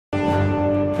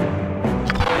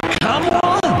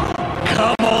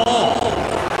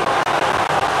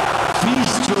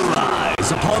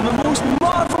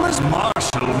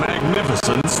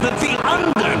magnificence that the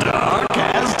Underdark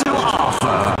has to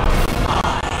offer.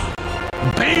 I,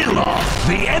 Baldur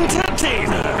the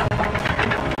Entertainer,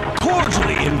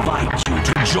 cordially invite you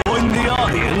to join the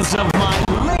audience of my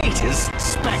latest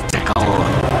spectacle,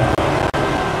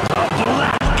 the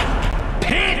Black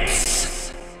Pits!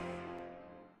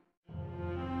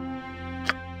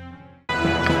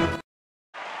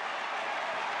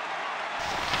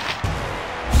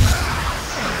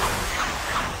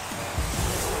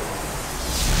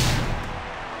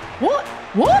 What?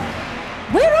 What?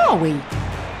 Where are we?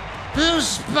 Who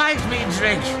spiked me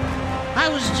drink? I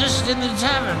was just in the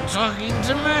tavern talking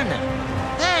to Myrna.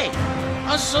 Hey,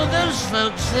 I saw those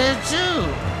folks there too.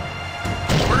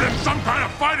 We're in some kind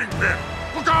of fighting pit!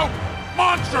 Look out!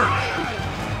 Monsters!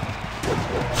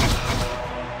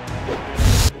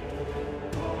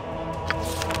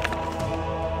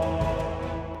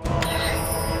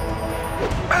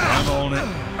 I'm on it.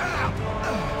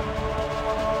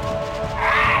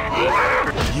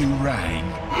 You rang.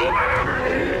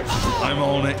 I'm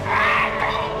on it.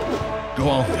 Go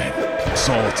on then.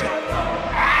 Sort it.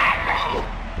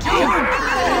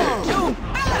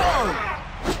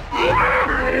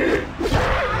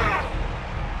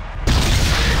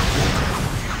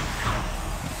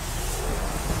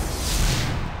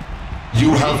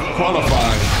 You have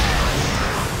qualified.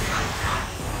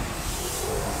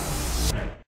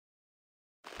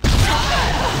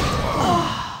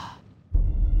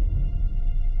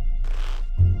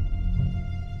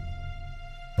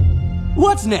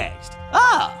 What's next?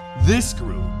 Ah, this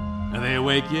group. Are they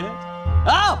awake yet?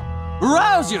 Oh,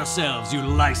 rouse yourselves, you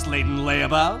lice-laden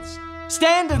layabouts.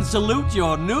 Stand and salute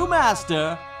your new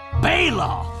master,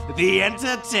 Baldur the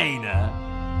Entertainer.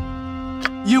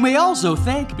 You may also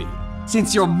thank me,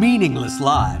 since your meaningless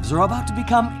lives are about to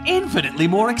become infinitely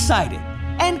more exciting,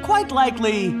 and quite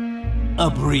likely,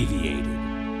 abbreviated.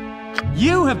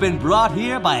 You have been brought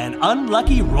here by an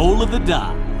unlucky roll of the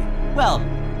die. Well,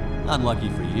 unlucky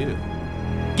for you.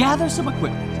 Gather some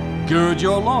equipment, gird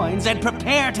your loins, and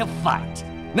prepare to fight.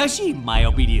 Nashim, my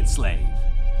obedient slave,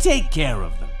 take care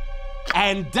of them.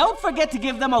 And don't forget to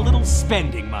give them a little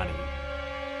spending money.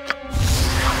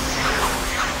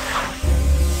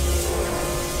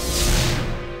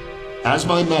 As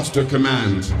my master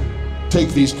commands, take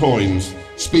these coins,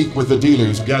 speak with the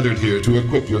dealers gathered here to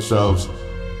equip yourselves.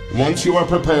 Once you are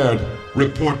prepared,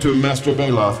 report to Master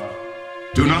Baldur.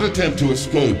 Do not attempt to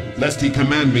escape, lest he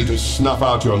command me to snuff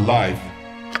out your life.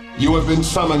 You have been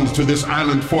summoned to this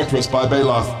island fortress by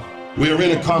Baldur. We are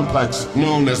in a complex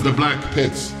known as the Black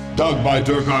Pits, dug by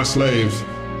Durgar slaves.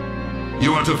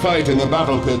 You are to fight in the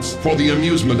battle pits for the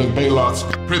amusement of Baldur.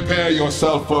 Prepare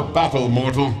yourself for battle,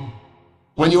 mortal.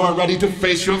 When you are ready to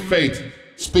face your fate,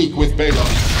 speak with Baldur.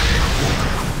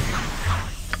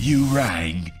 You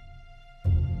rang.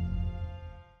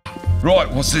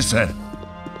 Right, what's this then?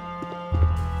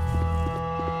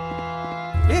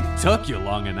 It took you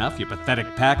long enough, you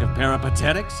pathetic pack of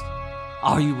peripatetics.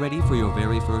 Are you ready for your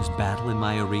very first battle in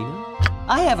my arena?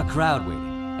 I have a crowd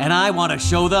waiting, and I want to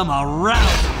show them a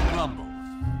rousing rumble.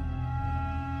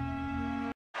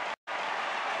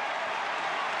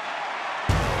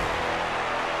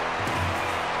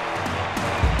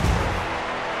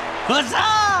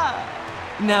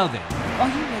 Huzzah! Now then, are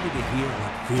you ready to hear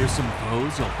what fearsome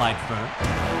foes you'll fight first?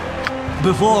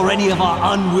 Before any of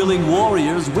our unwilling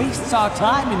warriors wastes our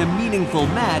time in a meaningful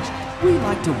match, we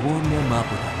like to warm them up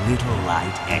with a little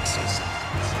light exercise.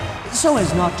 So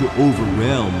as not to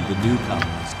overwhelm the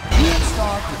newcomers, we'll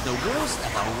start with the worst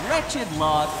of a wretched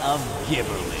lot of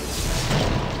gibberlings.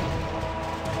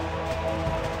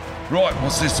 Right,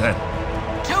 what's this then?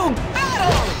 To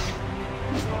battle!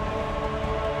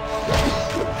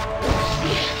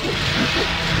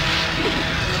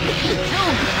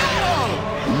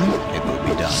 It will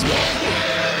be done.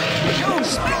 To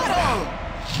battle!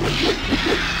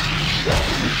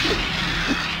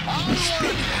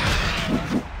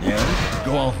 Yeah?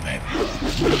 Go on then.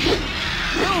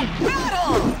 To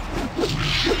battle!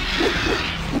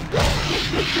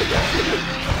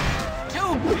 To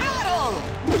battle!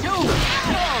 To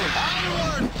battle!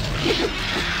 Onward!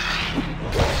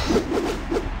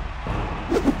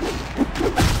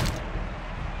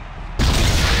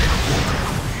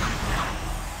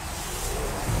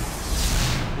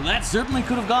 Well, that certainly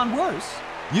could have gone worse.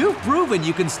 You've proven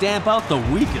you can stamp out the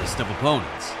weakest of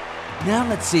opponents. Now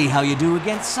let's see how you do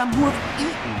against some who have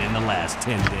eaten in the last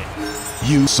 10 days.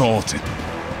 You sorted.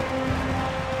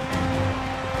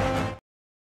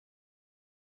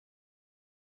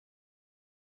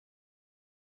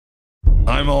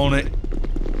 I'm on it.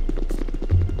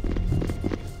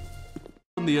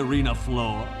 On the arena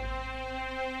floor.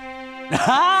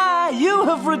 Ah, you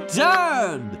have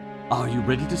returned! Are you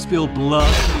ready to spill blood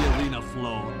on the arena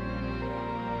floor?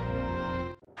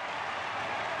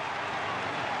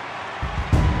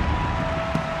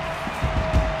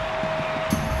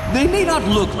 They may not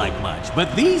look like much,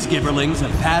 but these gibberlings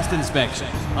have passed inspection.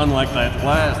 Unlike that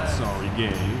last sorry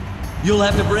game. You'll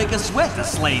have to break a sweat to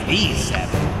slay these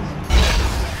savages.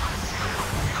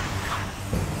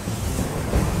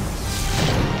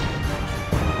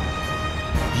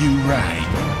 You right.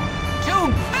 To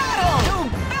battle! To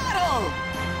battle!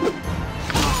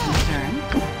 Concern?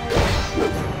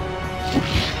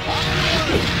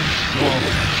 Go on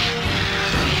then.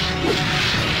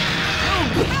 To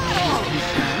battle!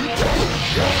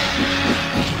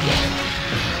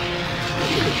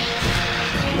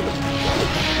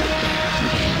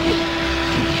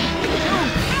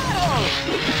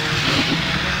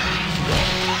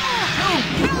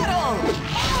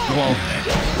 Go on then.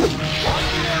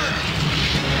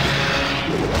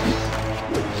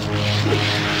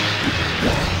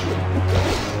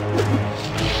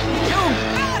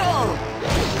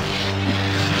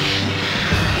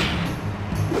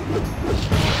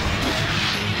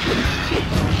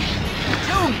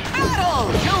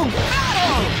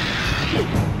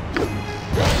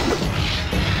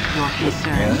 Your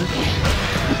concern?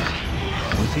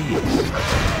 With ease.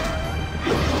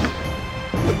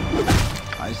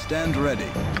 I stand ready.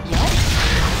 Yes?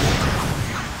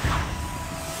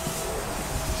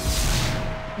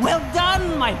 Well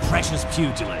done, my precious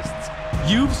pugilists.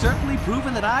 You've certainly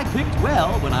proven that I picked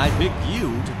well when I picked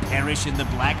you to perish in the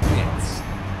black pits.